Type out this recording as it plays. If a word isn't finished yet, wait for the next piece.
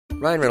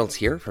Ryan Reynolds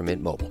here from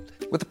Mint Mobile.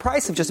 With the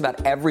price of just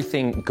about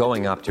everything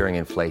going up during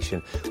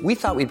inflation, we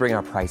thought we'd bring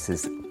our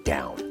prices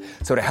down.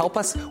 So to help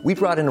us, we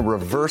brought in a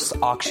reverse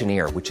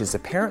auctioneer, which is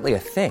apparently a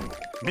thing.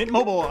 Mint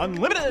Mobile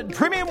Unlimited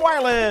Premium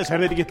Wireless. How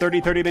to get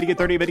 30, 30, bit to get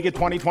 30, bit to get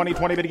 20, 20,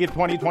 20, bit to get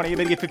 20, 20,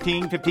 bit to get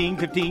 15, 15,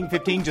 15,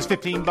 15, just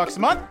 $15 a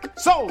month?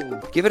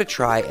 Sold! Give it a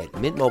try at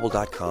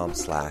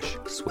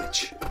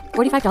mintmobile.com/switch.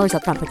 $45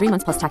 up front for 3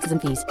 months plus taxes and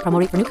fees. Promo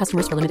rate for new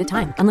customers for limited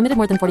time. Unlimited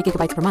more than 40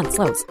 gigabytes per month.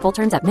 Slows full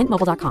terms at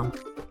mintmobile.com.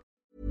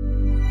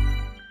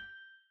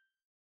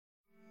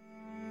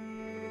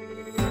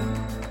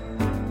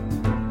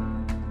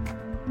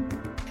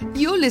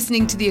 You're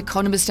listening to The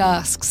Economist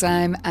Asks.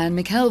 I'm Anne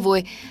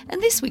McElvoy,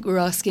 and this week we're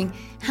asking,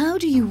 how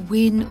do you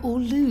win or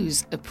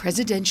lose a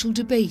presidential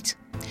debate?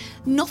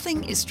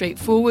 Nothing is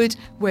straightforward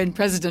when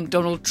President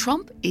Donald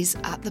Trump is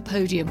at the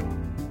podium.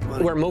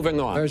 We're moving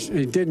on.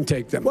 He didn't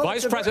take them. Well,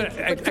 Vice President,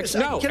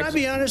 no. Can I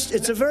be honest?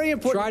 It's a very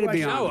important Try to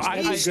be question.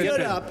 honest. He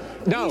stood up.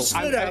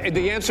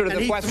 The answer to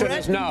the question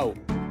is no.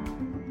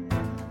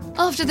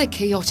 After the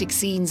chaotic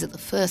scenes at the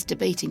first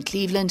debate in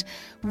Cleveland,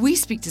 we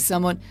speak to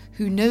someone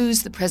who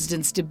knows the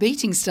president's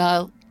debating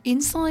style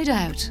inside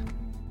out.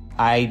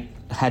 I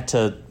had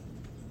to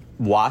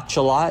watch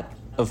a lot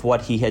of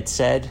what he had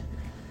said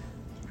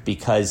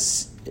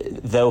because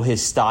though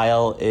his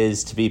style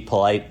is, to be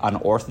polite,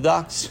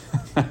 unorthodox,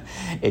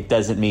 it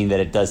doesn't mean that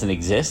it doesn't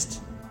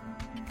exist.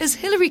 As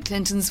Hillary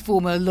Clinton's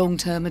former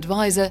long-term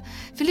advisor,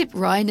 Philippe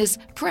Reines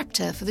prepped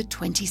her for the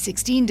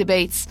 2016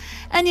 debates,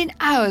 and in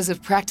hours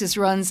of practice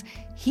runs,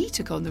 he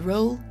took on the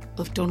role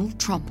of Donald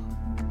Trump.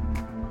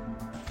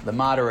 The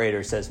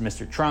moderator says,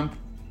 "Mr. Trump,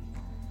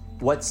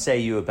 what say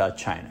you about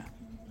China?"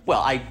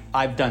 Well,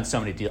 I've done so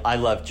many deals. I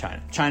love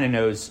China. China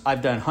knows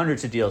I've done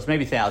hundreds of deals,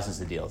 maybe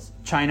thousands of deals.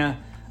 China,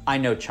 I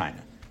know China.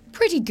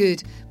 Pretty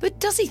good,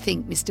 but does he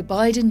think Mr.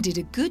 Biden did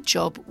a good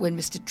job when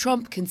Mr.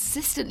 Trump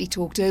consistently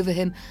talked over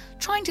him,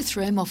 trying to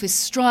throw him off his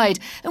stride,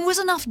 and was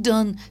enough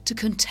done to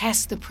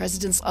contest the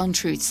president's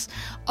untruths?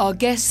 Our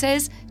guest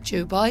says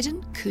Joe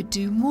Biden could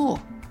do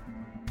more.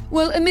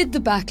 Well, amid the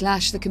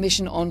backlash, the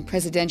Commission on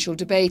Presidential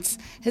Debates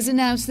has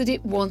announced that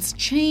it wants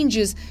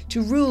changes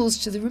to rules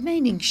to the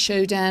remaining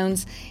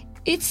showdowns.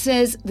 It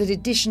says that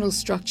additional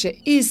structure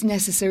is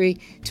necessary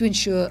to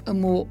ensure a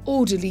more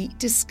orderly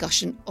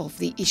discussion of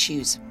the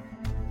issues.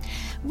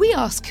 We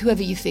ask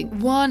whoever you think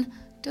won,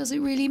 does it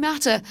really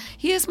matter?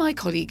 Here's my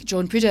colleague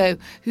John Prideaux,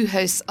 who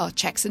hosts our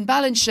Checks and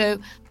Balance show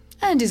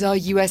and is our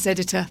US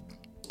editor.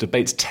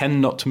 Debates tend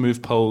not to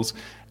move polls,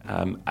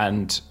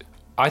 and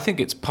I think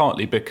it's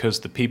partly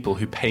because the people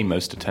who pay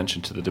most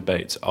attention to the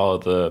debates are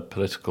the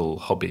political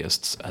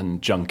hobbyists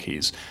and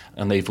junkies,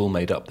 and they've all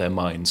made up their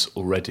minds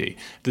already.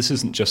 This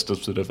isn't just a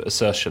sort of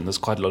assertion. There's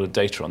quite a lot of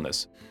data on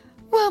this.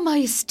 Well, my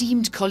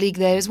esteemed colleague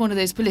there is one of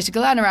those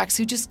political anoraks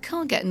who just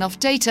can't get enough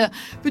data.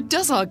 But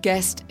does our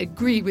guest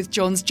agree with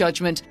John's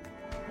judgment?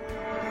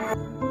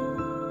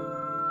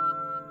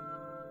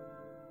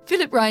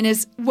 Philippe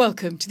Reines,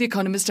 welcome to The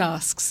Economist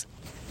Asks.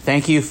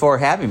 Thank you for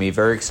having me.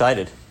 Very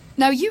excited.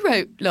 Now, you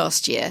wrote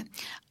last year,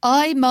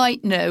 I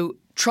might know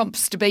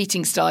Trump's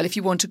debating style, if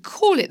you want to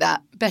call it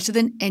that, better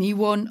than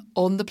anyone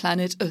on the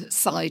planet,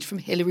 aside from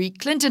Hillary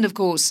Clinton, of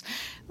course.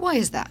 Why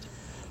is that?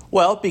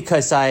 Well,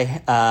 because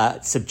I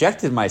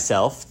subjected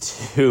myself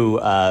to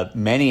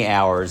many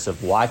hours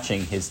of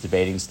watching his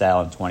debating style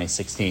in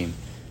 2016.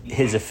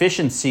 His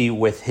efficiency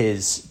with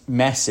his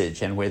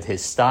message and with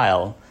his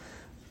style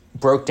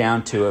broke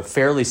down to a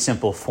fairly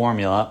simple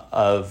formula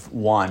of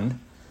 1,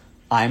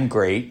 I'm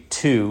great,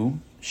 2,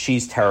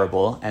 she's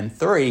terrible, and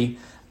 3,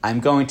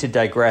 I'm going to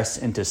digress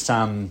into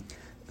some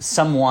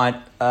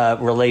somewhat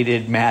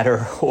related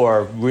matter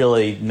or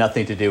really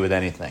nothing to do with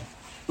anything.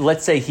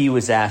 Let's say he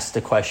was asked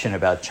a question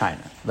about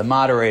China. The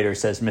moderator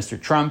says, Mr.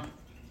 Trump,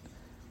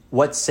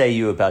 what say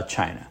you about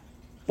China?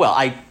 Well,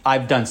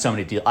 I've done so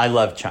many deals. I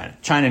love China.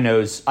 China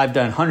knows I've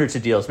done hundreds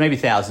of deals, maybe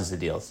thousands of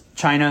deals.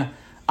 China,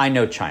 I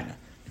know China.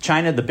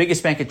 China, the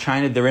biggest bank of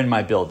China, they're in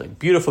my building.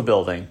 Beautiful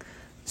building.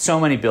 So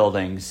many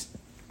buildings.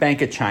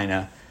 Bank of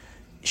China.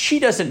 She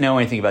doesn't know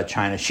anything about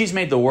China. She's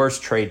made the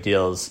worst trade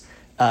deals.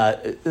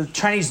 The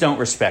Chinese don't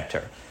respect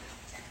her.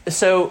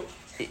 So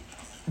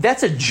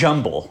that's a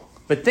jumble.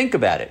 But think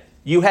about it.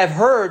 You have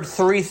heard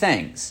 3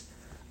 things.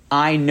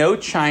 I know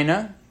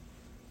China.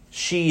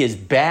 She is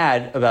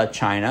bad about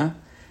China.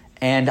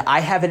 And I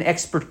have an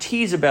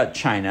expertise about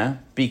China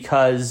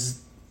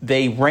because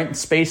they rent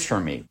space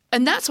from me.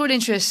 And that's what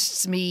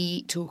interests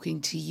me talking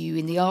to you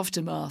in the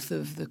aftermath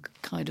of the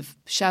kind of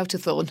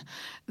shout-a-thon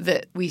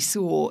that we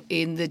saw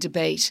in the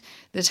debate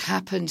that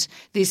happened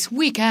this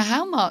week.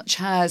 How much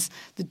has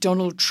the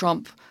Donald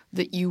Trump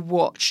that you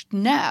watched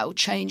now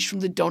changed from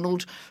the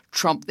Donald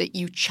Trump that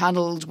you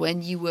channeled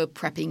when you were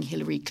prepping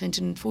Hillary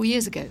Clinton 4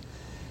 years ago?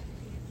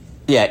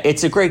 Yeah,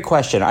 it's a great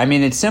question. I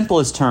mean, in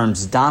simplest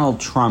terms,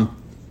 Donald Trump,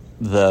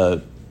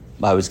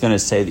 I was going to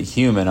say the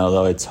human,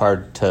 although it's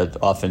hard to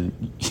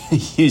often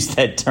use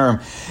that term.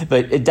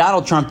 But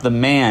Donald Trump, the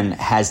man,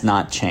 has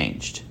not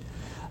changed.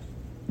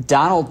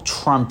 Donald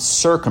Trump's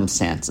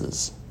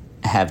circumstances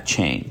have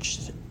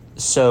changed.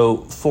 So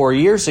 4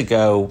 years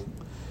ago,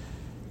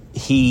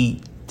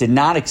 he did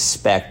not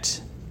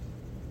expect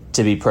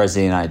to be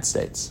president of the United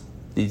States.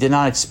 He did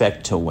not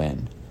expect to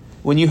win.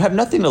 When you have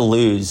nothing to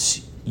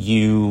lose,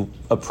 you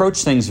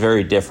approach things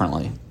very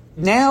differently.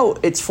 Now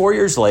it's 4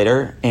 years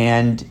later,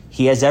 and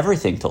he has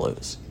everything to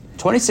lose.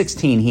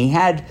 2016, he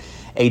had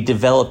a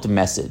developed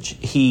message.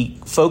 He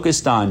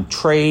focused on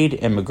trade,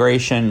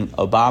 immigration,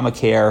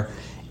 Obamacare,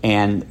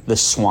 and the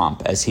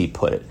swamp, as he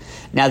put it.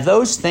 Now,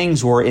 those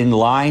things were in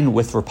line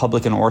with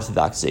Republican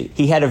orthodoxy.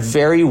 He had a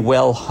very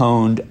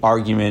well-honed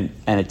argument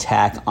and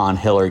attack on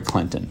Hillary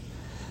Clinton.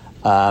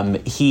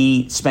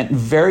 He spent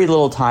very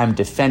little time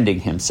defending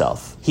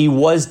himself. He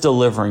was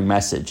delivering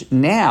message.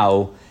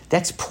 Now,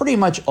 that's pretty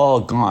much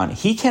all gone.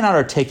 He cannot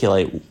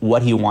articulate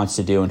what he wants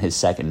to do in his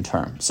second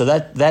term. So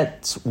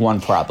that's one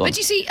problem. But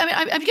you see, I mean,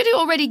 I'm going to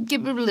already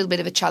give him a little bit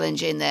of a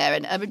challenge in there.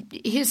 And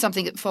here's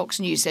something that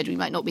Fox News said. We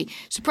might not be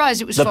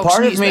surprised it was Fox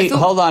News.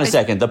 Hold on a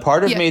second. The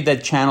part of me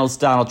that channels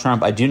Donald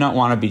Trump, I do not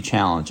want to be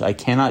challenged. I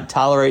cannot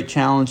tolerate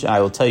challenge.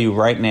 I will tell you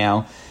right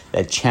now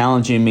that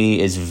challenging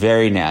me is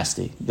very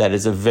nasty. That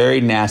is a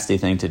very nasty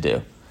thing to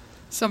do.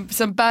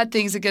 Some bad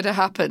things are going to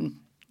happen.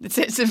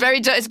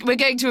 We're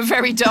going to a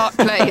very dark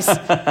place.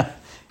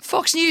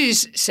 Fox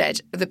News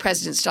said of the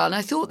president's style, and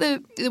I thought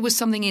there was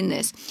something in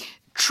this.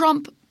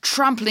 Trump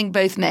trampling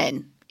both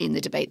men in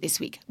the debate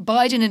this week.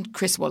 Biden and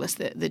Chris Wallace,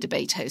 the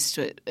debate hosts,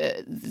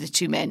 the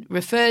two men,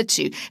 referred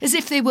to as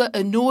if they were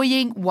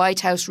annoying White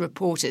House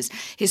reporters.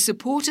 His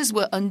supporters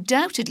were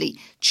undoubtedly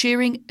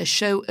cheering a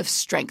show of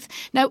strength.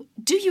 Now,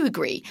 do you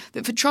agree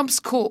that for Trump's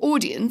core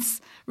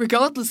audience,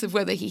 regardless of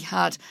whether he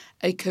had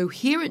a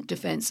coherent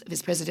defence of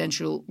his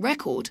presidential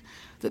record,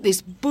 that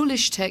this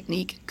bullish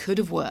technique could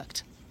have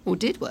worked or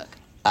did work?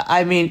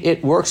 I mean,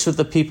 it works with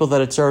the people that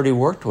it's already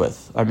worked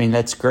with. I mean,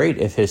 that's great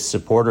if his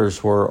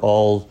supporters were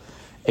all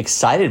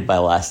excited by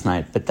last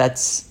night, but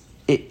that's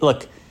it.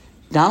 Look,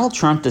 Donald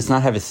Trump does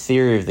not have a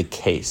theory of the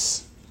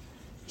case.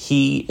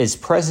 He is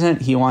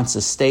president. He wants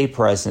to stay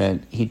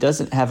president. He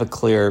doesn't have a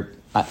clear,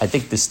 I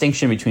think,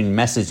 distinction between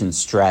message and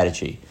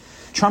strategy.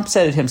 Trump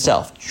said it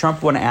himself.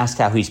 Trump, when asked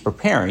how he's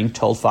preparing,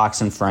 told Fox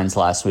and Friends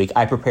last week,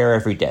 I prepare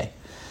every day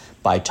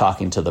by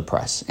talking to the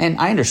press. And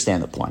I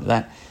understand the point of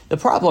that. The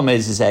problem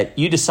is that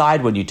you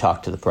decide when you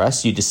talk to the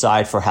press. You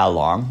decide for how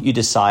long. You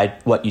decide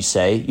what you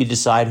say. You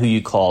decide who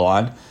you call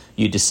on.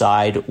 You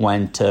decide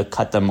when to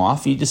cut them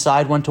off. You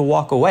decide when to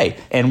walk away.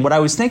 And what I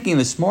was thinking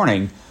this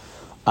morning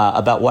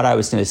about what I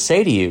was going to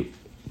say to you,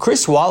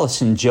 Chris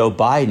Wallace and Joe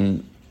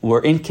Biden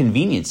were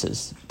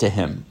inconveniences to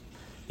him.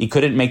 He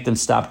couldn't make them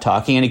stop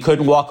talking, and he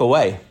couldn't walk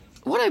away.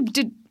 What I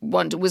did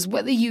wonder was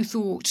whether you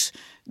thought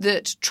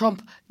that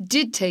Trump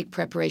did take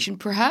preparation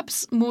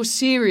perhaps more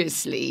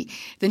seriously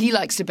than he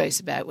likes to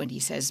boast about when he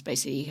says,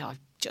 basically, I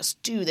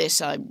just do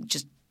this, I'm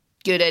just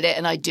good at it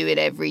and I do it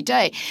every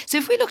day. So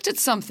if we looked at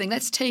something,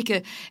 let's take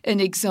an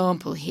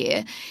example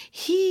here.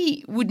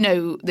 He would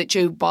know that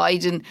Joe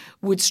Biden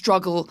would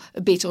struggle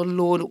a bit on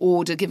law and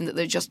order, given that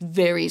there are just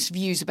various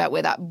views about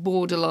where that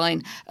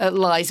borderline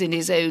lies in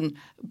his own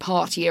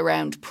party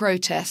around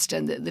protest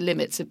and the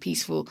limits of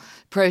peaceful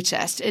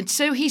protest. And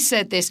so he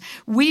said this,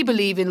 we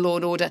believe in law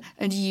and order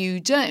and you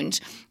don't.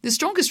 The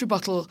strongest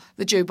rebuttal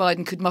that Joe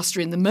Biden could muster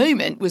in the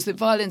moment was that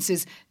violence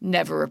is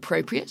never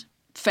appropriate.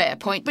 Fair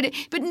point, but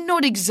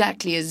not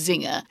exactly a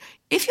zinger.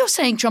 If you're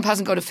saying Trump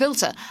hasn't got a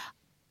filter,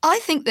 I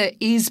think there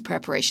is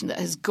preparation that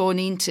has gone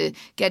into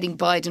getting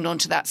Biden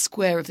onto that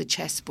square of the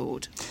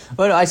chessboard.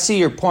 Well, I see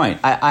your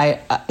point.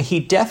 He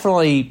does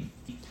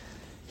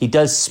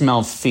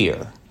smell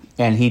fear,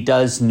 and he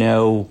does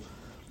know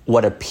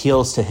what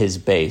appeals to his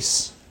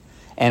base.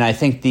 And I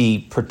think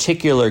the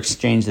particular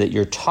exchange that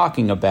you're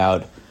talking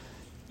about,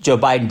 Joe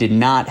Biden did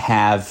not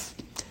have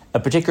a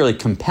particularly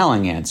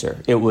compelling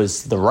answer. It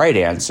was the right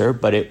answer,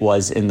 but it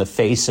was in the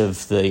face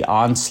of the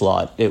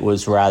onslaught. It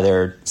was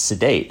rather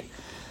sedate.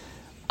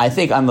 I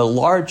think on the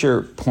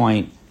larger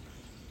point,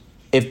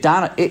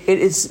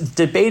 it's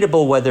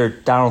debatable whether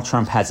Donald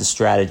Trump has a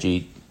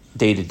strategy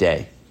day to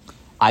day.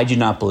 I do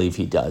not believe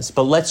he does.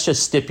 But let's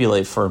just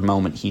stipulate for a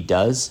moment he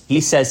does.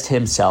 He says to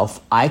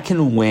himself, I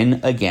can win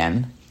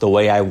again the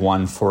way I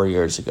won 4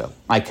 years ago.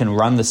 I can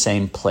run the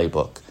same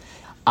playbook.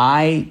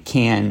 I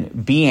can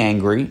be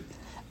angry.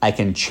 I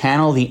can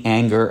channel the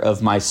anger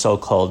of my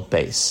so-called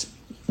base.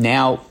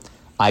 Now,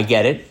 I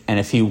get it, and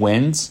if he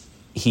wins,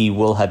 he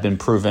will have been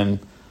proven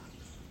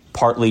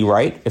partly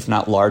right, if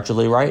not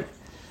largely right.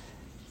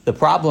 The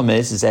problem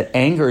is that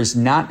anger is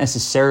not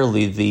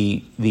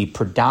necessarily the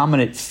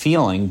predominant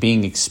feeling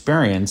being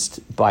experienced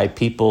by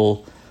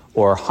people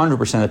or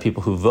 100% of the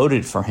people who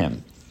voted for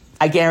him.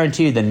 I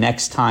guarantee you the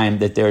next time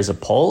that there's a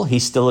poll,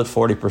 he's still at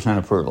 40%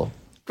 approval.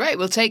 Great,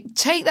 we'll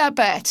take that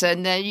bet,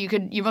 and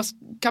you must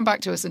come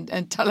back to us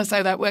and tell us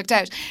how that worked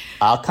out.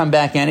 I'll come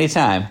back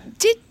anytime.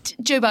 Did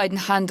Joe Biden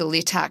handle the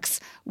attacks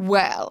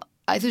well?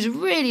 There's a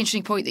really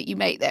interesting point that you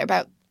make there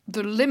about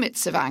the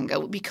limits of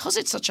anger. Because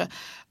it's such a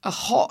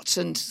hot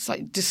and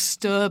slightly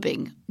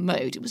disturbing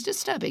mode, it was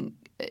disturbing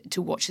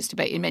to watch this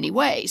debate in many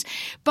ways.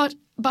 But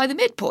by the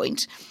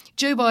midpoint,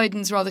 Joe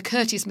Biden's rather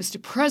courteous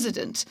Mr.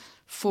 President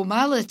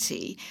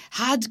formality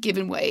had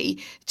given way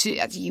to,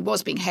 as he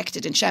was being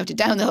hectored and shouted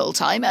down the whole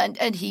time,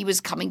 and he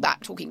was coming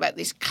back talking about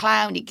this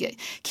clown.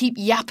 Keep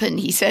yapping,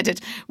 he said at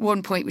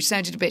one point, which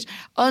sounded a bit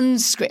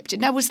unscripted.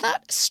 Now, was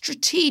that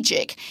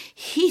strategic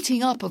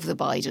heating up of the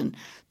Biden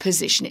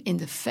position in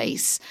the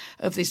face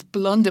of this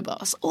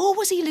blunderbuss, or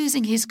was he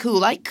losing his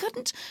cool? I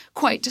couldn't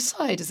quite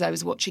decide as I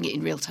was watching it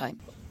in real time.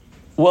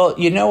 Well,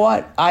 you know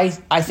what? I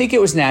think it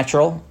was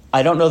natural.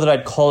 I don't know that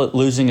I'd call it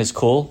losing his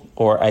cool,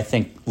 or I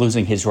think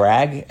losing his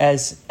rag,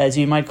 as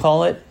you might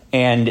call it.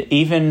 And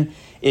even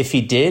if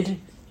he did,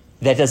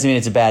 that doesn't mean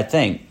it's a bad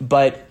thing.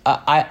 But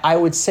I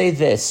would say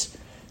this.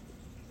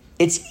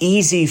 It's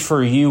easy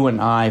for you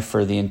and I,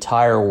 for the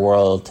entire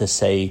world, to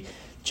say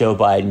Joe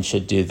Biden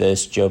should do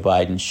this, Joe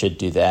Biden should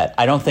do that.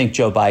 I don't think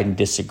Joe Biden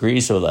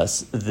disagrees with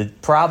us. The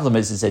problem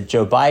is that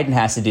Joe Biden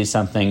has to do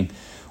something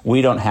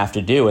we don't have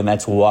to do, and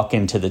that's walk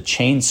into the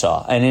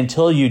chainsaw. And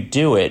until you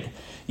do it,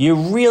 you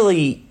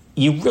really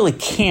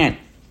can't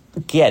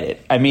get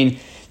it. I mean,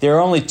 there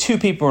are only two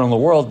people in the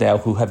world now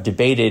who have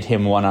debated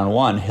him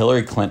one-on-one,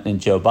 Hillary Clinton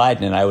and Joe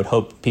Biden, and I would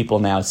hope people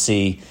now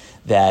see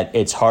that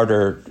it's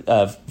harder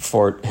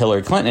for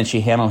Hillary Clinton, and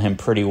she handled him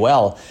pretty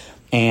well.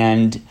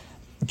 And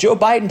Joe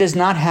Biden does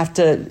not have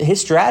to,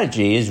 his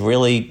strategy is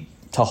really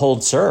to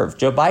hold serve.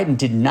 Joe Biden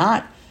did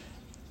not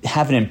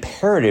have an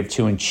imperative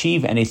to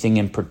achieve anything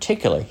in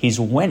particular. He's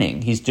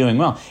winning. He's doing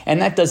well.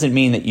 And that doesn't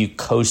mean that you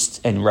coast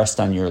and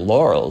rest on your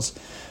laurels.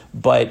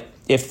 But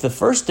if the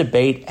first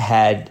debate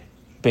had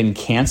been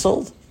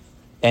canceled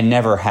and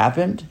never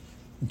happened,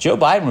 Joe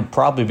Biden would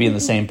probably be in the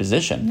same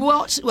position.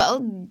 Well,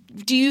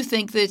 do you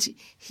think that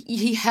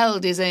he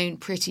held his own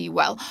pretty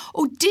well?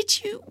 Or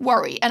did you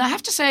worry? And I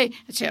have to say,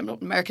 actually, I'm not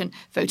an American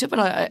voter, but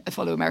I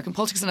follow American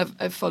politics, and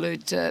I've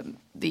followed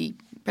the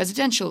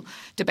presidential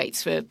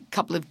debates for a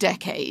couple of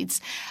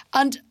decades.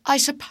 And I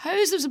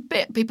suppose there's a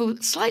bit, people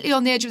slightly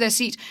on the edge of their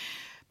seat,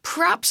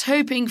 perhaps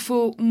hoping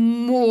for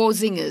more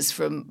zingers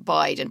from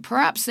Biden,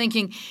 perhaps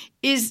thinking,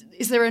 is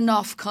there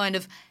enough kind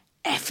of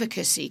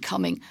efficacy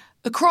coming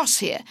across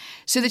here?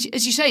 So that,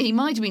 as you say, he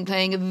might have been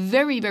playing a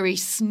very, very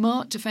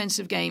smart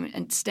defensive game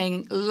and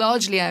staying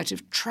largely out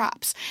of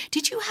traps.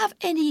 Did you have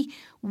any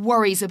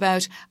worries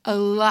about a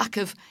lack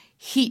of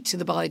heat to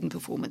the Biden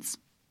performance?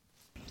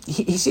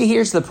 See,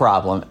 here's the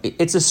problem.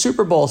 It's a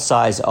Super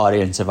Bowl-sized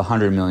audience of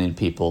 100 million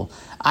people.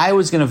 I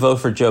was going to vote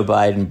for Joe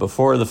Biden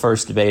before the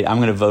first debate. I'm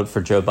going to vote for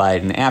Joe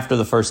Biden after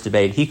the first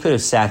debate. He could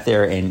have sat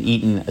there and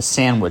eaten a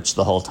sandwich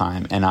the whole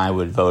time, and I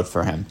would vote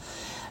for him.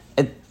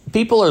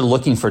 People are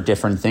looking for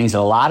different things,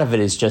 and a lot of it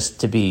is just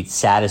to be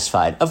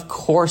satisfied. Of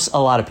course, a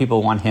lot of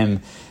people want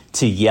him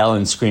to yell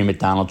and scream at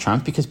Donald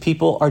Trump because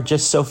people are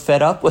just so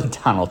fed up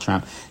with Donald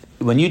Trump.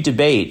 When you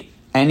debate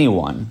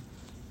anyone,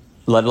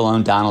 let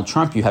alone Donald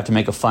Trump, you have to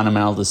make a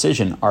fundamental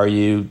decision. Are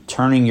you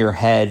turning your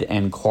head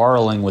and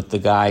quarreling with the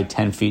guy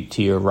 10 feet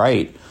to your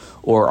right,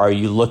 or are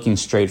you looking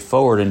straight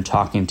forward and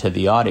talking to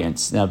the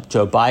audience? Now,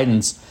 Joe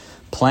Biden's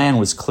plan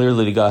was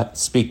clearly to go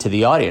speak to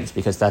the audience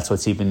because that's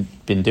what he's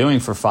been doing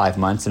for 5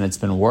 months, and it's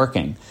been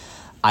working.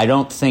 I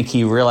don't think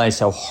he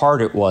realized how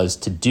hard it was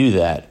to do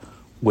that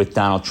with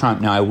Donald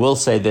Trump. Now, I will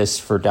say this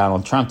for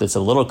Donald Trump that's a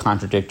little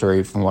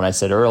contradictory from what I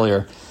said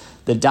earlier.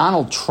 The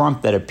Donald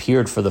Trump that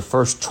appeared for the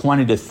first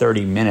 20 to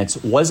 30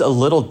 minutes was a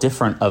little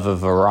different of a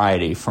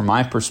variety. From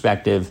my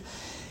perspective,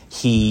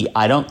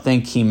 I don't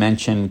think he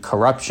mentioned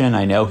corruption.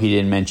 I know he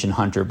didn't mention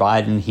Hunter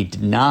Biden. He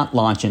did not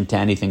launch into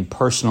anything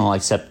personal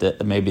except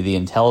maybe the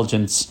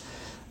intelligence.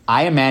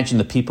 I imagine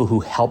the people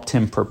who helped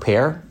him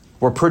prepare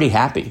were pretty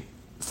happy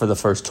for the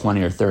first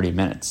 20 or 30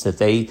 minutes.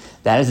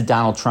 That is a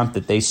Donald Trump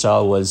that they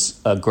saw was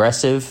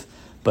aggressive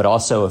but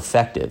also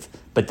effective.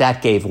 But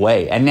that gave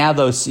way. And now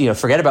those,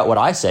 forget about what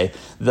I say.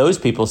 Those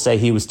people say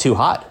he was too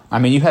hot. I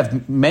mean, you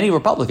have many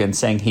Republicans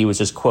saying he was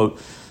just, quote,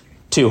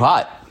 too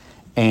hot.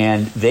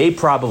 And they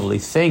probably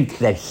think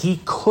that he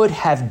could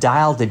have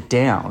dialed it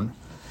down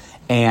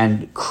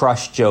and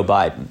crushed Joe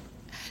Biden.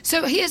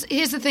 So here's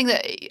the thing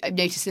that I've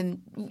noticed.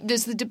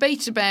 There's the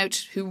debate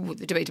about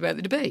the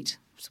debate.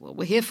 That's what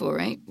we're here for,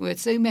 right? We're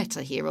so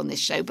meta here on this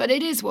show. But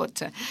it is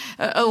what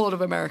a lot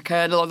of America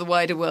and a lot of the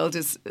wider world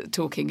is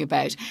talking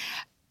about.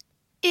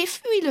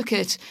 If we look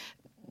at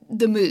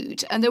the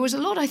mood, and there was a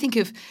lot, I think,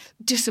 of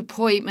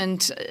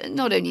disappointment,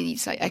 not only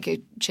the echo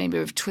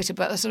chamber of Twitter,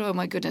 but sort of, oh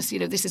my goodness,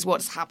 this is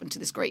what's happened to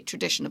this great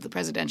tradition of the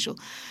presidential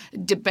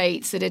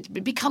debates, that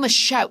it become a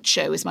shout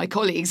show, as my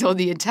colleagues on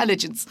the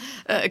intelligence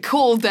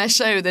called their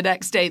show the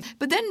next day.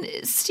 But then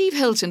Steve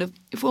Hilton of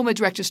former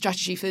director of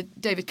strategy for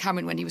David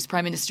Cameron when he was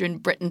Prime Minister in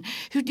Britain,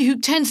 who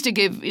tends to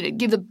give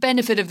the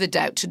benefit of the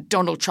doubt to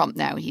Donald Trump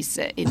now he's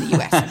in the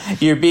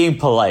US. You're being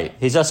polite.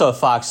 He's also a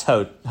Fox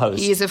host.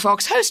 He is a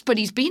Fox host, but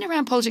he's been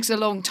around politics a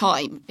long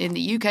time in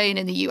the UK and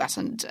in the US.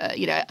 And,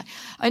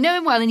 I know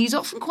him well, and he's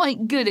often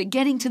quite good at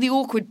getting to the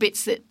awkward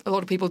bits that a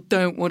lot of people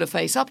don't want to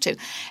face up to.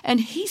 And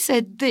he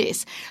said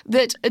this,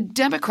 that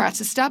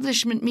Democrats,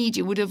 establishment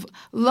media would have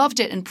loved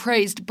it and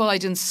praised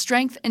Biden's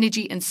strength,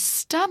 energy and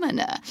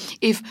stamina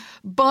if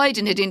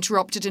Biden had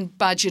interrupted and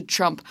badgered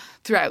Trump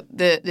throughout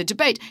the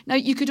debate. Now,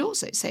 you could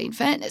also say, in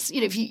fairness,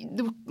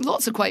 there were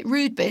lots of quite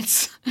rude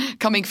bits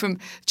coming from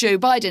Joe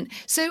Biden.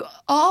 So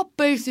are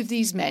both of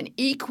these men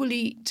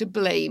equally to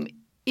blame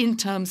in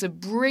terms of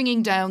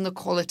bringing down the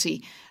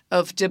quality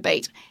of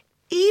debate?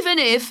 Even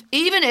if,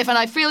 and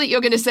I feel that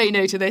you're going to say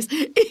no to this,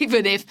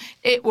 even if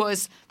it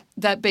was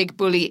that big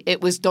bully,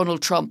 it was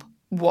Donald Trump,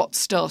 what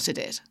started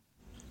it?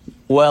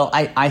 Well,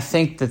 I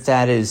think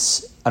that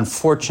is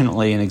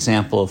unfortunately an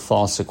example of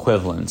false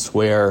equivalence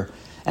and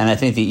I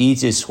think the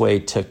easiest way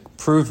to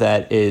prove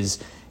that is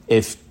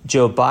if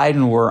Joe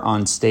Biden were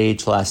on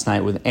stage last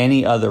night with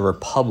any other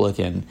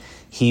Republican,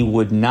 he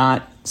would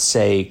not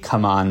say,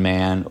 come on,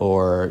 man,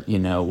 or,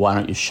 why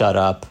don't you shut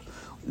up?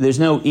 There's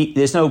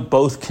no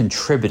both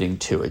contributing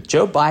to it.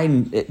 Joe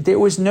Biden, there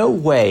was no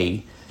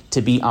way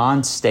to be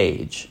on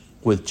stage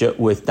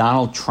with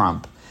Donald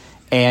Trump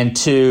and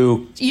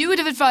to... You would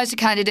have advised a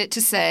candidate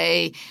to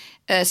say,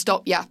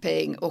 stop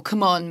yapping or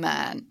come on,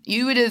 man.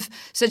 You would have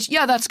said,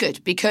 yeah, that's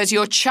good, because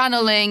you're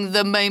channeling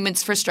the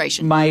moment's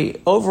frustration. My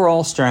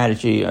overall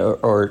strategy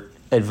or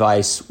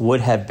advice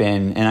would have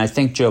been, and I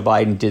think Joe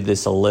Biden did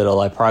this a little,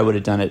 I probably would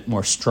have done it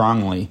more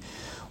strongly,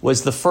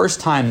 was the first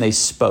time he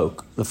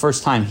spoke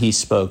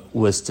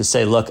was to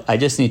say, look, I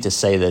just need to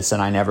say this,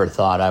 and I never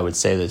thought I would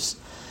say this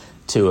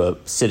to a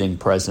sitting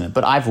president.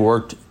 But I've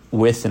worked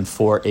with and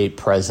for 8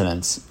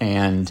 presidents,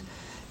 and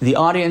the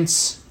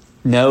audience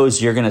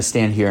knows you're going to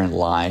stand here and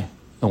lie.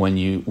 And when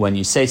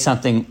you say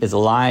something is a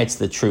lie, it's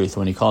the truth.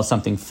 When you call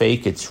something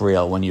fake, it's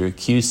real. When you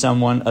accuse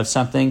someone of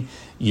something,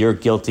 you're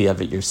guilty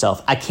of it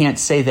yourself. I can't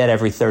say that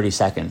every 30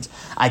 seconds.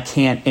 I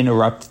can't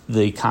interrupt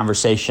the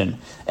conversation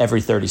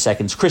every 30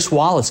 seconds. Chris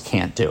Wallace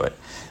can't do it.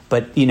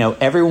 But,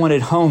 everyone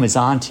at home is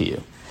on to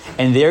you,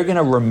 and they're going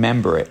to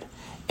remember it.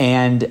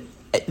 And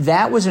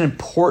that was an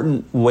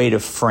important way to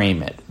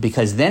frame it,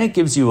 because then it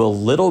gives you a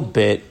little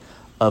bit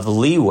of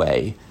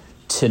leeway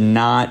to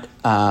not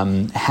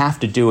have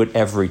to do it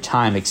every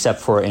time, except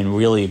for in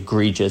really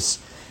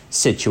egregious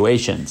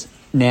situations.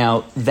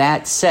 Now,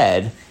 that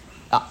said,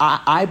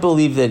 I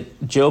believe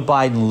that Joe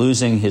Biden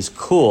losing his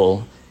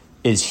cool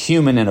is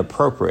human and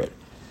appropriate.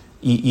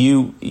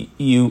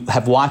 You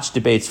have watched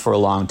debates for a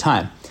long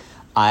time.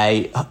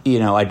 I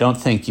don't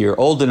think you're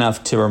old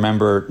enough to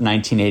remember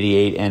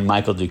 1988 and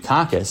Michael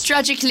Dukakis.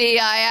 Tragically,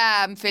 I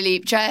am,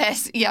 Philippe.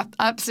 Yes, yeah,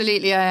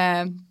 absolutely I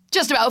am.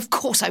 Just about. Of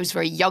course, I was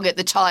very young at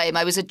the time.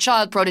 I was a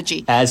child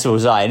prodigy. As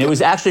was I. And it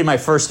was actually my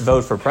first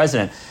vote for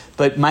president.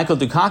 But Michael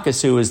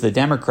Dukakis, who was the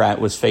Democrat,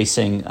 was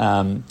facing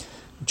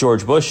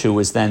George Bush, who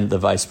was then the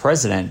vice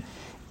president.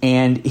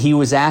 And he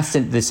was asked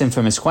this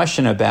infamous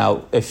question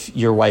about if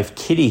your wife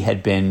Kitty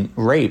had been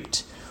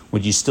raped,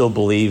 would you still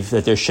believe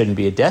that there shouldn't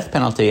be a death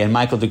penalty? And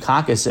Michael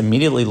Dukakis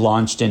immediately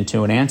launched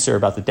into an answer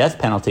about the death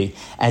penalty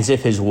as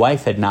if his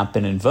wife had not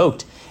been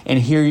invoked. And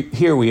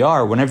here we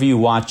are. Whenever you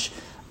watch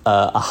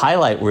a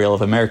highlight reel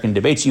of American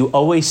debates, you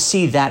always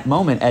see that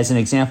moment as an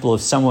example of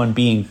someone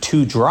being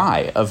too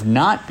dry, of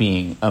not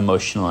being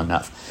emotional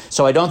enough.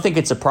 So I don't think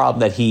it's a problem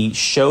that he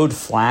showed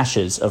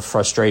flashes of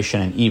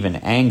frustration and even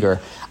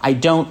anger. I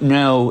don't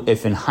know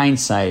if in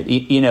hindsight,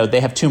 they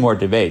have 2 more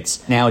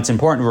debates. Now, it's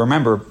important to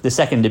remember the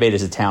second debate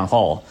is a town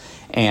hall.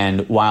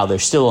 And while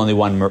there's still only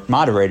one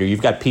moderator,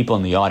 you've got people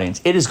in the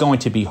audience. It is going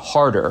to be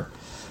harder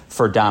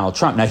for Donald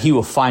Trump. Now, he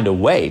will find a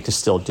way to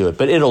still do it,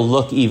 but it'll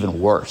look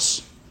even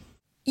worse.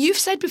 You've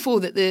said before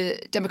that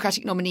the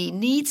Democratic nominee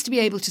needs to be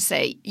able to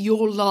say,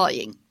 you're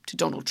lying to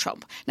Donald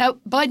Trump. Now,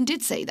 Biden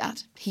did say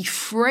that. He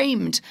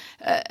framed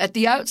at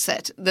the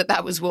outset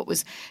that was what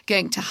was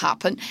going to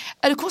happen.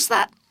 And of course,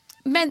 that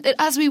meant that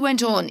as we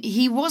went on,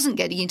 he wasn't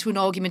getting into an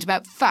argument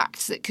about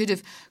facts that could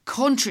have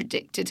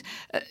contradicted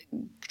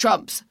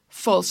Trump's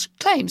false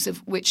claims, of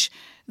which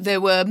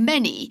there were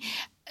many.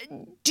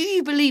 Do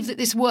you believe that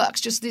this works,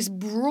 just this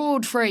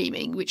broad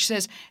framing which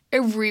says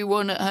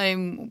everyone at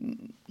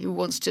home who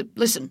wants to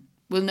listen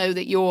will know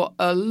that you're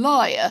a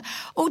liar?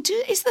 Or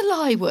is the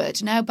lie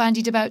word now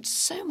bandied about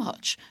so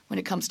much when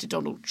it comes to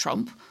Donald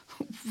Trump,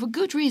 for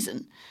good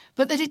reason,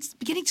 but that it's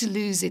beginning to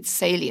lose its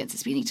salience,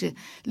 it's beginning to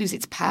lose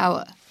its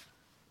power?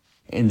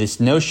 And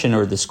this notion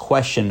or this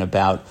question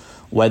about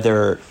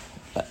whether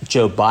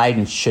Joe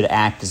Biden should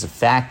act as a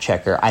fact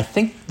checker, I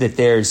think that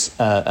there's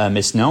a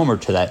misnomer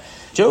to that.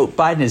 Joe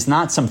Biden is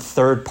not some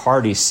third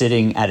party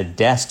sitting at a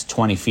desk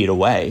 20 feet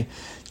away,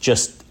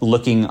 just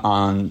looking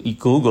on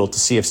Google to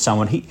see if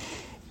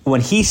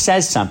when he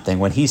says something,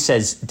 when he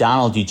says,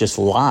 Donald, you just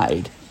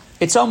lied,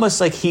 it's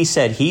almost like he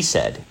said.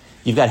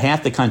 You've got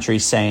half the country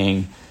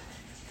saying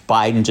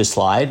Biden just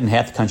lied, and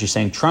half the country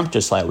saying Trump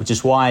just lied, which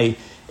is why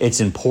it's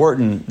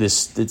important,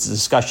 this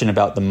discussion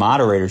about the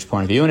moderator's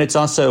point of view. And it's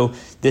also,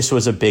 this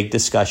was a big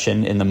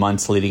discussion in the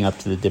months leading up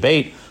to the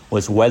debate,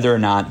 was whether or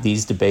not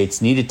these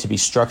debates needed to be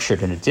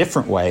structured in a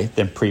different way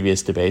than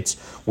previous debates,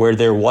 where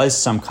there was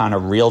some kind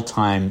of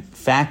real-time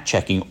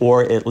fact-checking,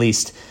 or at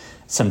least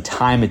some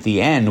time at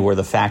the end where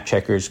the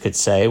fact-checkers could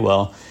say,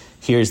 well,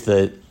 here's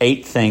the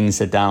 8 things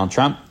that Donald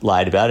Trump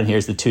lied about, and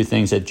here's the 2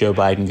 things that Joe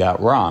Biden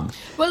got wrong.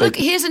 Well, look,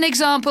 here's an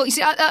example. You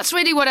see, that's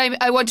really what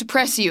I want to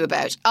press you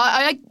about.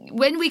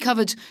 When we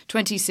covered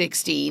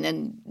 2016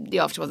 and the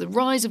aftermath, the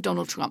rise of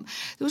Donald Trump,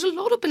 there was a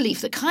lot of belief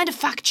that kind of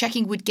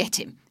fact-checking would get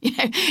him. You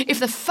know, if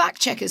the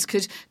fact-checkers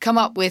could come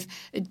up with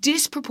a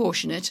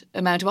disproportionate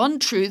amount of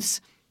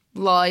untruths,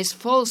 lies,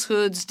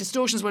 falsehoods,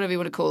 distortions, whatever you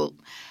want to call it,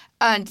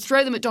 and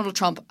throw them at Donald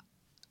Trump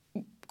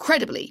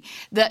credibly,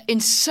 that in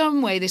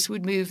some way this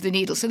would move the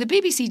needle. So the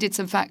BBC did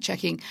some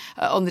fact-checking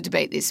on the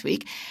debate this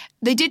week.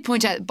 They did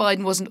point out that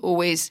Biden wasn't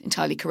always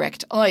entirely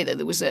correct either.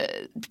 There was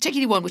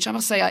particularly one which I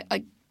must say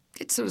I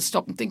could sort of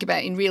stop and think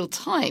about in real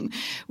time,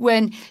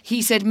 when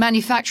he said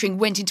manufacturing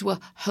went into a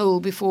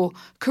hole before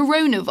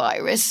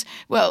coronavirus.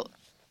 Well,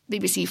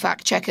 BBC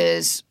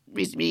fact-checkers,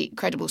 reasonably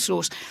credible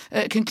source,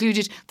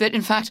 concluded that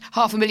in fact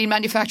 500,000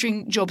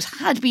 manufacturing jobs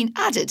had been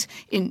added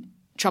in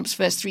Trump's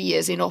first 3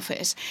 years in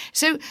office.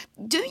 So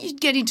don't you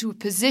get into a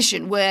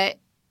position where,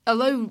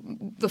 although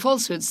the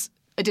falsehoods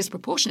are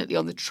disproportionately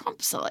on the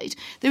Trump side,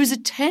 there is a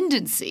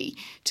tendency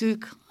to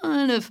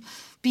kind of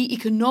be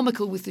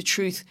economical with the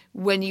truth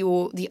when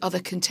you're the other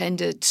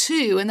contender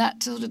too, and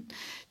that sort of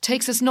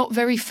takes us not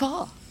very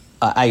far.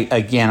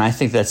 I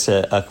think that's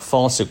a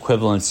false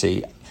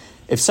equivalency.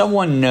 If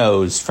someone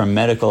knows from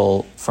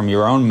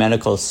your own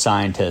medical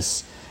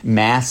scientists,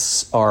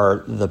 masks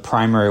are the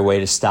primary way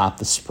to stop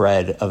the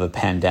spread of a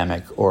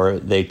pandemic, or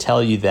they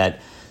tell you that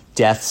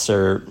deaths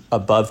are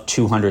above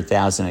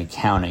 200,000 and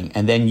counting,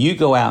 and then you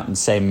go out and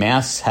say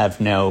masks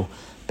have no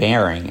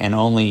bearing and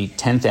only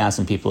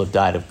 10,000 people have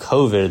died of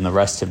COVID and the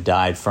rest have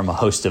died from a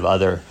host of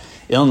other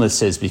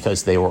illnesses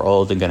because they were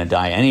old and going to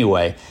die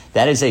anyway,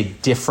 that is a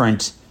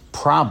different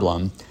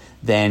problem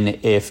than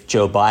if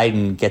Joe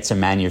Biden gets a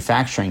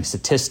manufacturing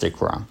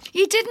statistic wrong.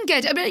 He didn't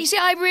get it. I mean, you see,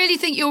 I really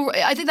think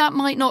I think that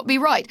might not be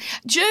right.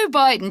 Joe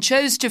Biden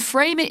chose to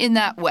frame it in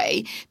that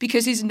way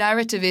because his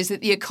narrative is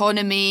that the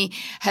economy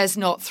has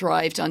not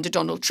thrived under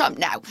Donald Trump.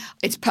 Now,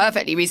 it's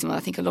perfectly reasonable. I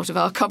think a lot of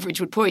our coverage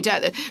would point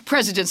out that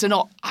presidents are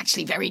not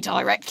actually very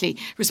directly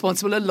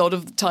responsible a lot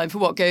of the time for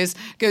what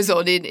goes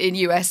on in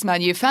US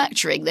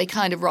manufacturing. They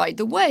kind of ride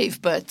the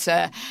wave, but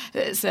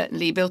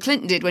certainly Bill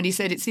Clinton did when he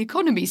said it's the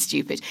economy,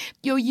 stupid.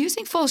 You're using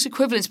false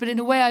equivalence, but in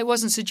a way I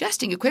wasn't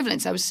suggesting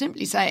equivalence. I was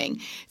simply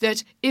saying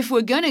that if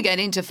we're going to get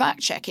into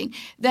fact-checking,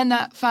 then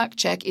that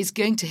fact-check is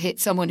going to hit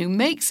someone who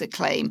makes a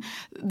claim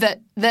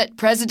that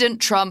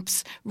President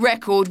Trump's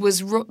record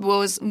was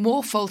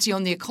more faulty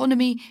on the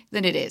economy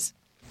than it is.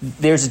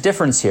 There's a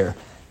difference here.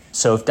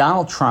 So if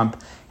Donald Trump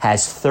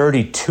has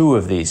 32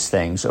 of these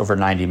things over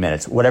 90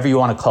 minutes, whatever you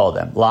want to call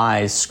them,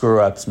 lies,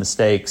 screw-ups,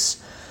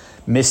 mistakes,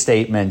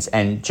 misstatements,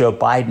 and Joe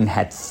Biden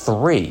had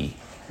 3,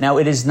 now,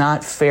 it is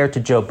not fair to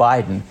Joe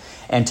Biden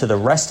and to the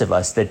rest of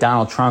us that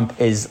Donald Trump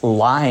is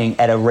lying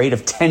at a rate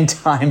of 10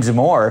 times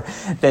more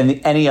than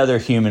any other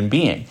human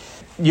being.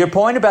 Your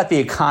point about the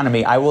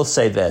economy, I will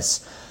say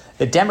this.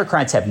 The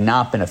Democrats have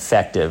not been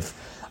effective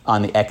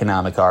on the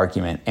economic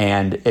argument.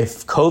 And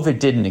if COVID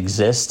didn't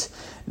exist,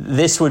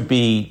 this would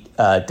be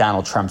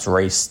Donald Trump's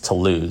race to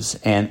lose.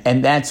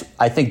 And that's,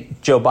 I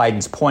think, Joe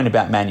Biden's point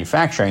about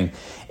manufacturing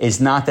is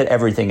not that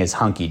everything is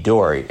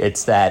hunky-dory.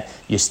 It's that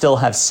you still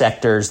have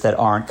sectors that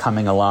aren't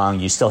coming along.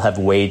 You still have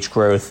wage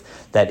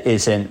growth that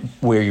isn't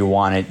where you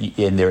want it.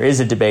 And there is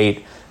a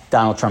debate,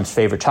 Donald Trump's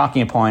favorite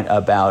talking point,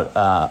 about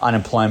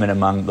unemployment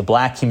among the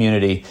black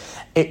community.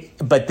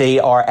 But they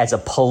are, as a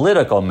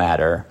political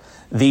matter,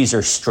 these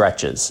are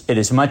stretches. It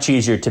is much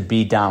easier to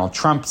be Donald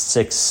Trump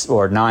 6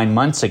 or 9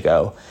 months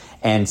ago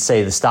and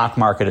say the stock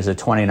market is at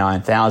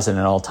 29,000,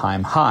 an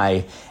all-time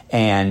high,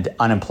 and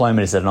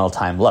unemployment is at an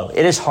all-time low.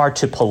 It is hard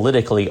to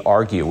politically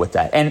argue with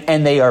that.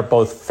 And they are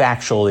both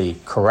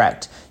factually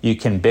correct. You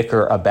can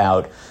bicker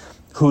about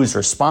who's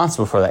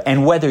responsible for that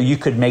and whether you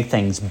could make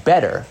things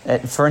better.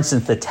 For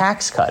instance, the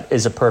tax cut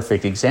is a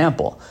perfect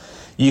example.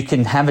 You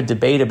can have a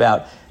debate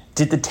about,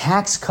 did the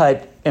tax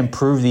cut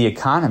improve the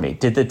economy?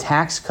 Did the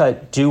tax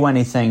cut do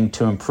anything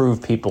to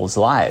improve people's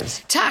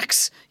lives?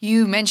 Tax.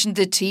 You mentioned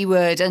the T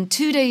word. And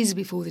 2 days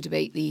before the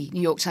debate, the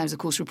New York Times, of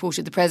course,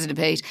 reported the president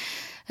paid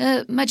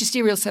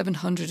magisterial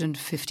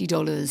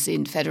 $750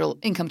 in federal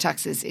income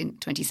taxes in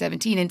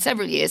 2017. In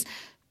several years,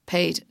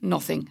 paid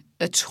nothing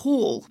at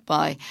all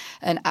by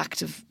an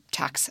act of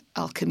tax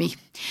alchemy.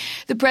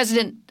 The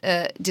president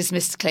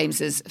dismissed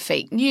claims as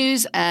fake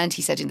news, and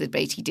he said in the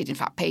debate he did in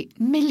fact pay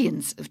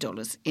millions of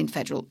dollars in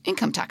federal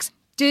income tax.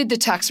 Did the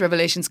tax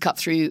revelations cut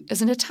through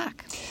as an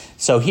attack?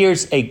 So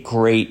here's a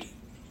great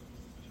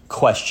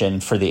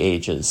question for the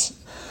ages.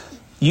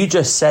 You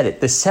just said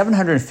it. The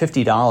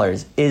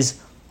 $750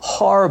 is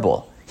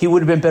horrible. He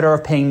would have been better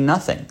off paying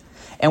nothing.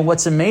 And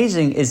what's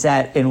amazing is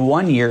that in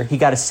 1 year, he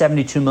got a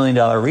 $72 million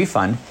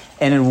refund.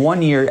 And in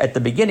 1 year at the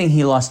beginning,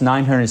 he lost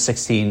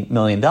 $916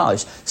 million.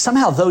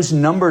 Somehow those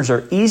numbers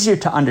are easier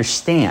to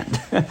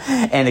understand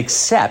and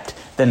accept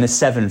than the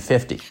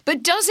 750.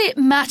 But does it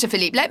matter,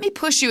 Philippe? Let me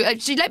push you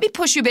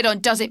a bit on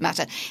does it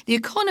matter. The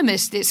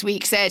Economist this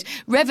week said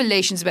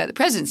revelations about the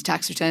president's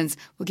tax returns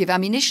will give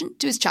ammunition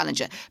to his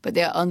challenger, but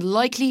they are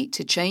unlikely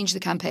to change the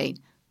campaign.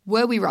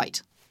 Were we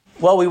right?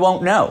 Well, we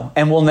won't know,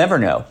 and we'll never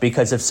know,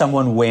 because if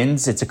someone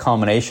wins, it's a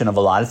culmination of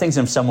a lot of things.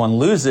 And if someone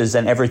loses,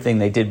 then everything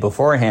they did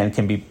beforehand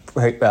can be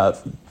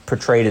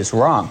portrayed as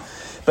wrong.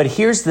 But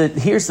here's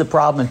the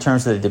problem in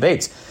terms of the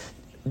debates.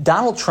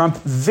 Donald Trump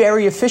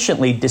very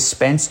efficiently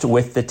dispensed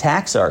with the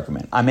tax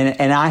argument. I mean,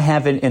 and I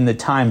haven't in the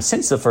time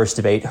since the first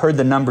debate heard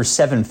the number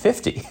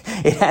 750.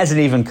 It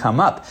hasn't even come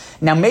up.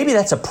 Now, maybe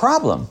that's a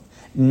problem.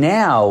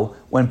 Now,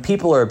 when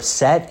people are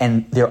upset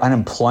and their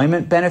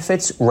unemployment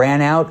benefits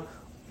ran out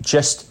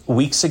just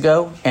weeks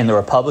ago and the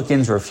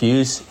Republicans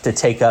refused to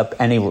take up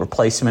any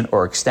replacement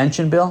or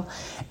extension bill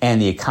and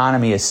the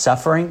economy is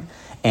suffering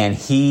and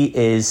he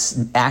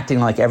is acting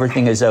like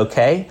everything is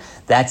okay,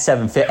 that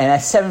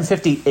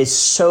 750 is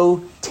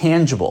so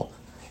tangible.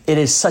 It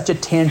is such a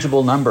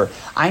tangible number.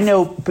 I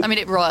know. I mean,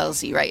 it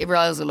riles you, right? It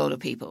riles a lot of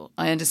people.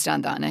 I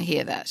understand that and I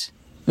hear that.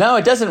 No,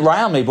 it doesn't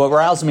rile me. What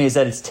riles me is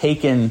that it's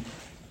taken.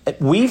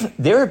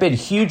 There have been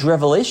huge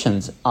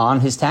revelations on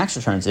his tax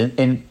returns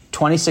in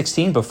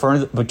 2016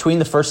 between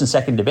the first and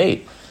second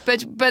debate.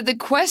 But the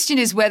question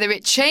is whether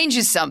it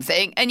changes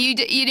something, and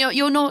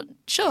you're not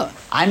sure.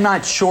 I'm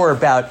not sure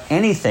about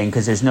anything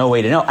because there's no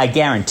way to know. I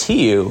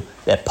guarantee you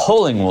that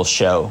polling will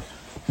show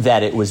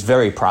that it was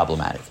very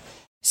problematic.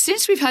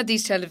 Since we've had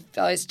these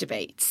televised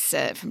debates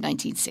from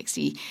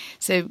 1960,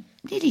 so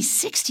nearly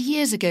 60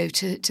 years ago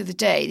to the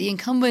day, the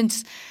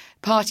incumbent's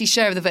party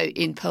share of the vote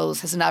in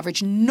polls has on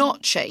average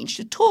not changed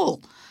at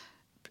all.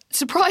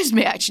 Surprised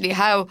me, actually,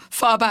 how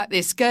far back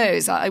this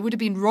goes. I would have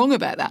been wrong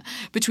about that.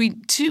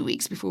 Between 2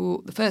 weeks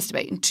before the first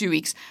debate and 2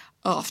 weeks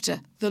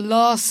after the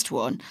last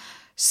one.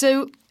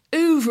 So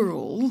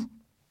overall,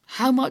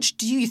 how much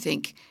do you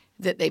think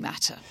that they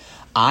matter?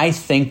 I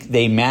think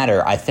they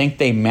matter. I think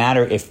they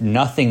matter, if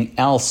nothing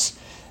else,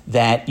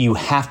 that you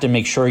have to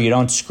make sure you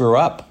don't screw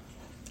up.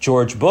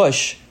 George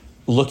Bush,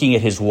 looking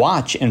at his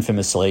watch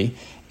infamously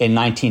in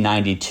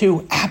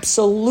 1992,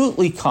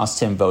 absolutely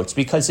cost him votes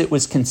because it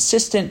was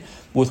consistent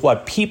with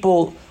what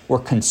people were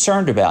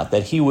concerned about,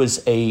 that he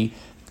was a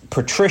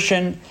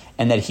patrician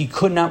and that he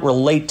could not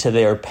relate to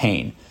their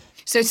pain.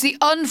 So it's the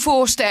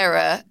unforced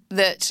error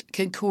that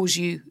can cause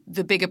you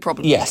the bigger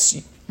problem. Yes.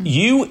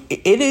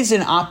 It is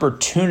an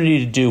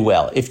opportunity to do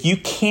well. If you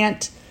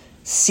can't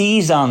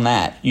seize on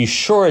that, you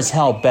sure as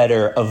hell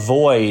better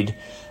avoid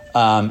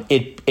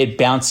it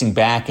bouncing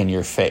back in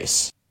your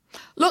face.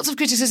 Lots of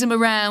criticism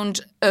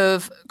around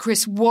of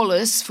Chris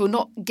Wallace for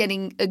not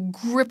getting a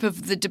grip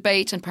of the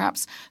debate and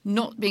perhaps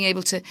not being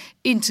able to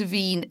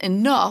intervene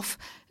enough.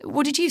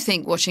 What did you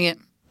think watching it?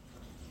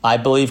 I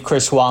believe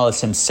Chris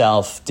Wallace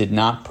himself did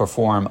not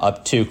perform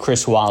up to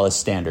Chris Wallace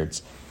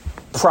standards.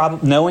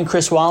 Knowing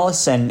Chris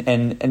Wallace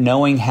and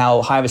knowing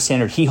how high of a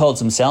standard he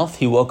holds himself,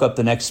 he woke up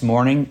the next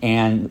morning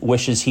and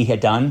wishes he had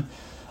done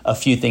a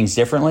few things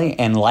differently.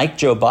 And like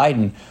Joe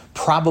Biden,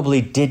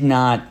 probably did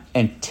not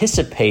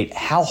anticipate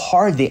how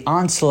hard the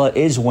onslaught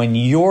is when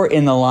you're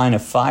in the line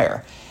of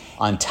fire.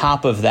 On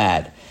top of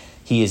that,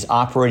 he is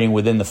operating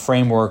within the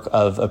framework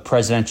of a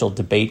presidential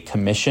debate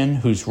commission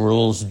whose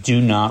rules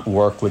do not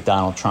work with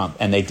Donald Trump,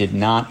 and they did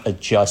not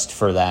adjust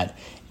for that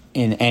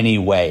in any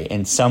way.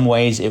 In some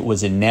ways, it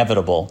was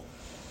inevitable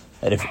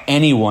that if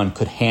anyone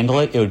could handle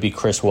it, it would be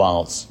Chris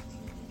Wallace,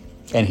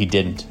 and he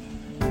didn't.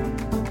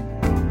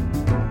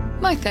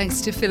 My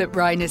thanks to Philippe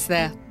Reines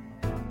there.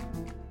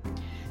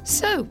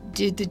 So,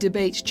 did the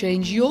debate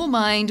change your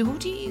mind, or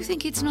do you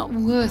think it's not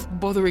worth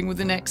bothering with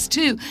the next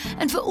two?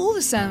 And for all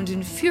the sound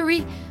and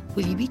fury,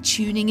 will you be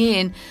tuning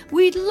in?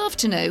 We'd love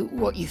to know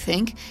what you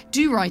think.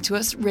 Do write to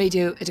us,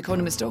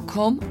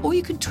 radio@economist.com, or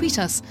you can tweet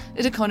us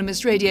at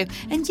Economist Radio.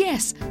 And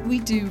yes, we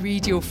do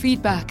read your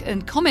feedback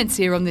and comments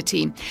here on the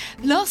team.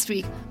 Last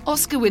week,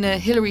 Oscar winner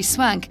Hilary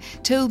Swank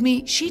told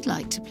me she'd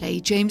like to play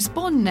James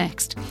Bond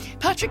next.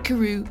 Patrick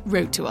Carew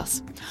wrote to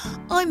us.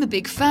 I'm a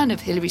big fan of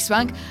Hilary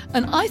Swank,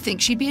 and I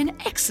think she'd be an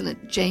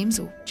excellent James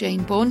or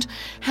Jane Bond.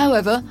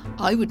 However,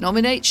 I would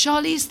nominate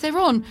Charlize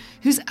Theron,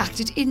 who's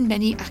acted in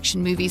many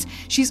action movies.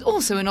 She's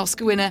also an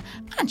Oscar winner,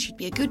 and she'd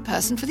be a good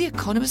person for The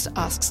Economist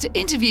Asks to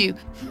interview.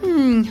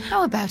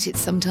 How about it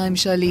sometime,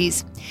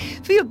 Charlize?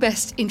 For your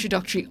best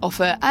introductory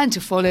offer and to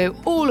follow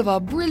all of our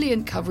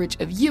brilliant coverage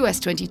of US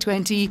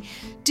 2020,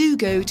 do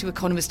go to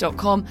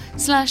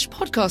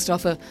economist.com/podcast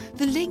offer.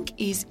 The link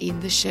is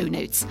in the show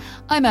notes.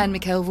 I'm Anne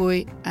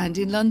McElvoy, and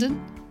in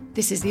London,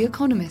 this is The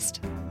Economist.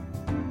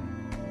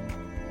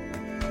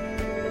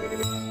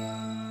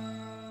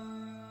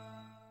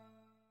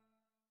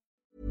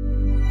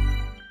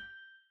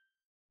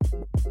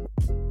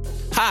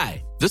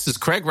 Hi, this is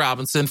Craig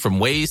Robinson from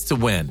Ways to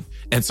Win,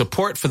 and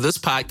support for this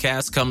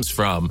podcast comes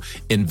from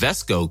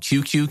Invesco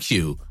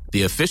QQQ,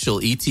 the official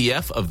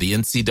ETF of the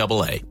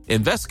NCAA.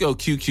 Invesco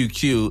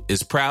QQQ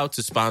is proud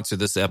to sponsor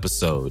this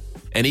episode,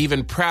 and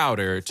even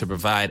prouder to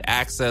provide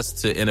access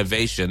to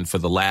innovation for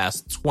the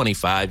last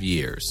 25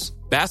 years.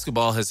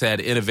 Basketball has had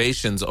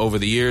innovations over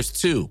the years,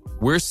 too.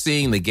 We're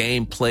seeing the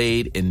game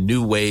played in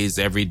new ways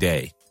every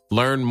day.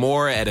 Learn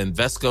more at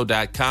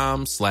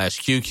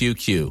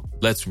Invesco.com/QQQ.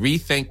 Let's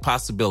rethink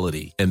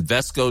possibility.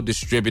 Invesco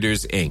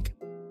Distributors, Inc.